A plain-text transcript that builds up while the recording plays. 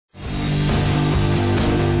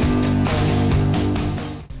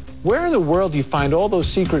where in the world do you find all those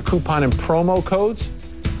secret coupon and promo codes?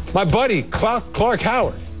 My buddy, Clark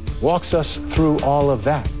Howard, walks us through all of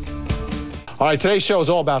that. All right, today's show is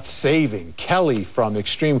all about saving. Kelly from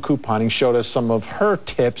Extreme Couponing showed us some of her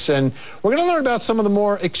tips, and we're going to learn about some of the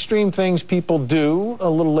more extreme things people do a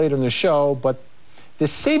little later in the show, but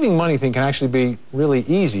this saving money thing can actually be really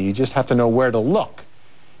easy. You just have to know where to look.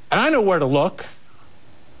 And I know where to look.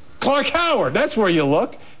 Clark Howard, that's where you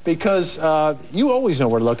look, because you always know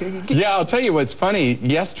where to look. Yeah, I'll tell you what's funny.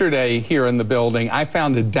 Yesterday here in the building, I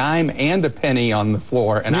found a dime and a penny on the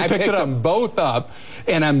floor, and I picked them both up,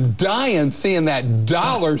 and I'm dying seeing that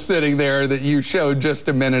dollar sitting there that you showed just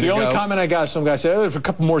a minute ago. The only comment I got, some guy said, oh, if a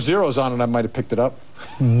couple more zeros on it, I might have picked it up.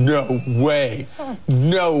 No way.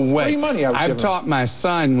 No way. Free money I've taught my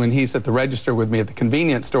son when he's at the register with me at the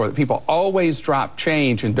convenience store that people always drop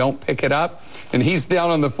change and don't pick it up, and he's down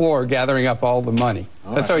on the floor gathering up all the money.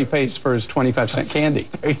 That's how he pays for his 25-cent candy.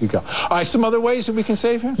 There you go. All right, some other ways that we can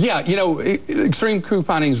save here? Yeah, you know, extreme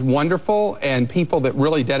couponing is wonderful, and people that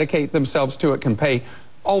really dedicate themselves to it can pay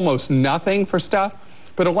almost nothing for stuff,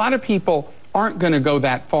 but a lot of people aren't going to go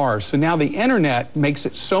that far. So now the internet makes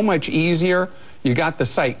it so much easier. You got the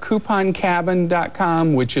site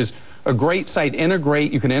couponcabin.com, which is a great site.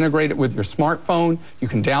 You can integrate it with your smartphone. You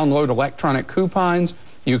can download electronic coupons.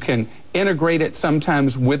 You can integrate it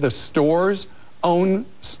sometimes with the store's own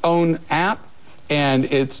app, and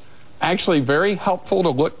it's actually very helpful to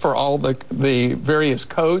look for all the various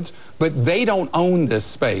codes, but they don't own this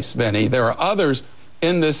space, Benny. There are others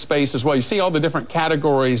in this space as well. You see all the different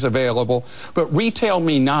categories available, but Retail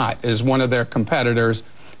Me Not is one of their competitors,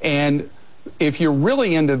 and if you're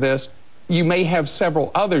really into this, you may have several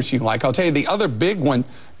others you like. I'll tell you, the other big one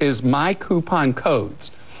is My Coupon Codes.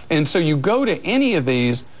 And so you go to any of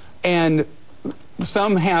these, and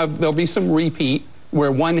there'll be some repeat,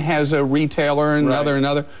 where one has a retailer and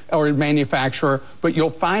another, or a manufacturer. But you'll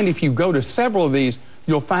find if you go to several of these,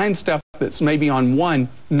 you'll find stuff that's maybe on one,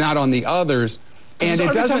 not on the others. And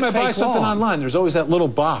it doesn't take long. Every time I buy something online, there's always that little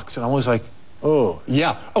box, and I'm always like, oh.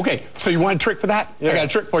 Yeah. Okay, so you want a trick for that? Yeah. I got a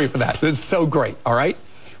trick for you for that. This is so great, all right?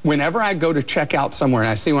 Whenever I go to check out somewhere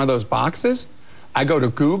and I see one of those boxes, I go to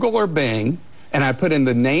Google or Bing, and I put in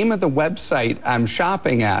the name of the website I'm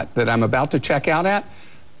shopping at, that I'm about to check out at.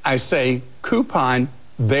 I say coupon,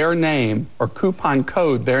 their name, or coupon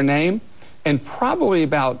code, their name, and probably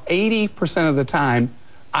about 80% of the time,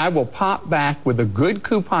 I will pop back with a good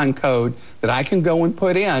coupon code that I can go and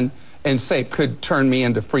put in and say could turn me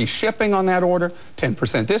into free shipping on that order,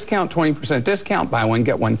 10% discount, 20% discount, buy one,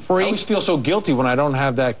 get one free. I always feel so guilty when I don't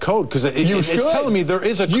have that code, because it's telling me there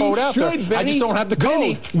is a code out there. Benny, I just don't have the code.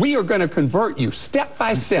 Benny, we are going to convert you step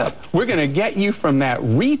by step. We're going to get you from that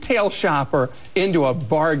retail shopper into a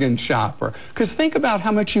bargain shopper. Because think about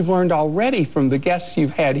how much you've learned already from the guests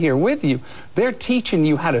you've had here with you. They're teaching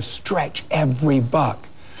you how to stretch every buck.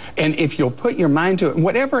 And if you'll put your mind to it,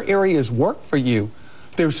 whatever areas work for you,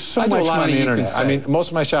 there's so much money you can save. I mean, most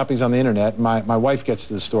of my shopping's on the internet. My wife gets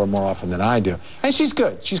to the store more often than I do. And she's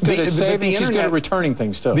good. She's good at saving. She's good at returning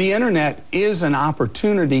things, too. The internet is an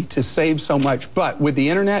opportunity to save so much. But with the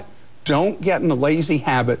internet, don't get in the lazy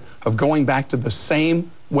habit of going back to the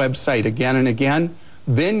same website again and again.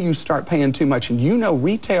 Then you start paying too much. And you know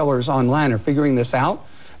retailers online are figuring this out.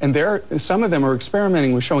 And some of them are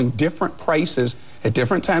experimenting with showing different prices at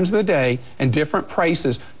different times of the day and different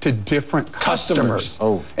prices to different customers.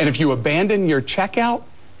 Oh. And if you abandon your checkout,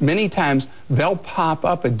 many times they'll pop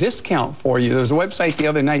up a discount for you. There was a website the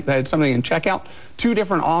other night that had something in checkout. 2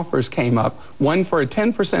 different offers came up. One for a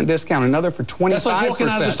 10% discount, another for 25%. That's like walking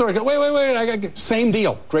out of the store and go, wait, I got to... Same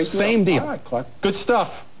deal. Great deal. Same deal. All right, Clark. Good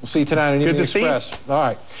stuff. We'll see you tonight on Evening Express. All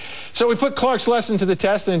right. So we put Clark's lesson to the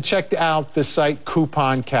test and checked out the site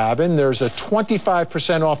Coupon Cabin. There's a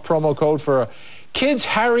 25% off promo code for a kid's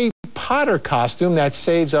Harry Potter costume that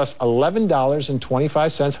saves us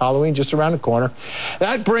 $11.25. Halloween just around the corner.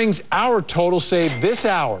 That brings our total save this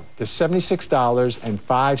hour to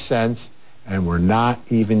 $76.05. And we're not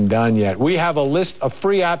even done yet. We have a list of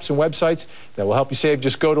free apps and websites that will help you save.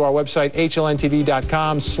 Just go to our website,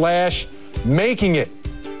 hlntv.com/makingit.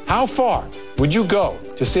 How far would you go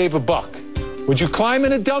to save a buck? Would you climb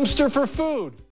in a dumpster for food?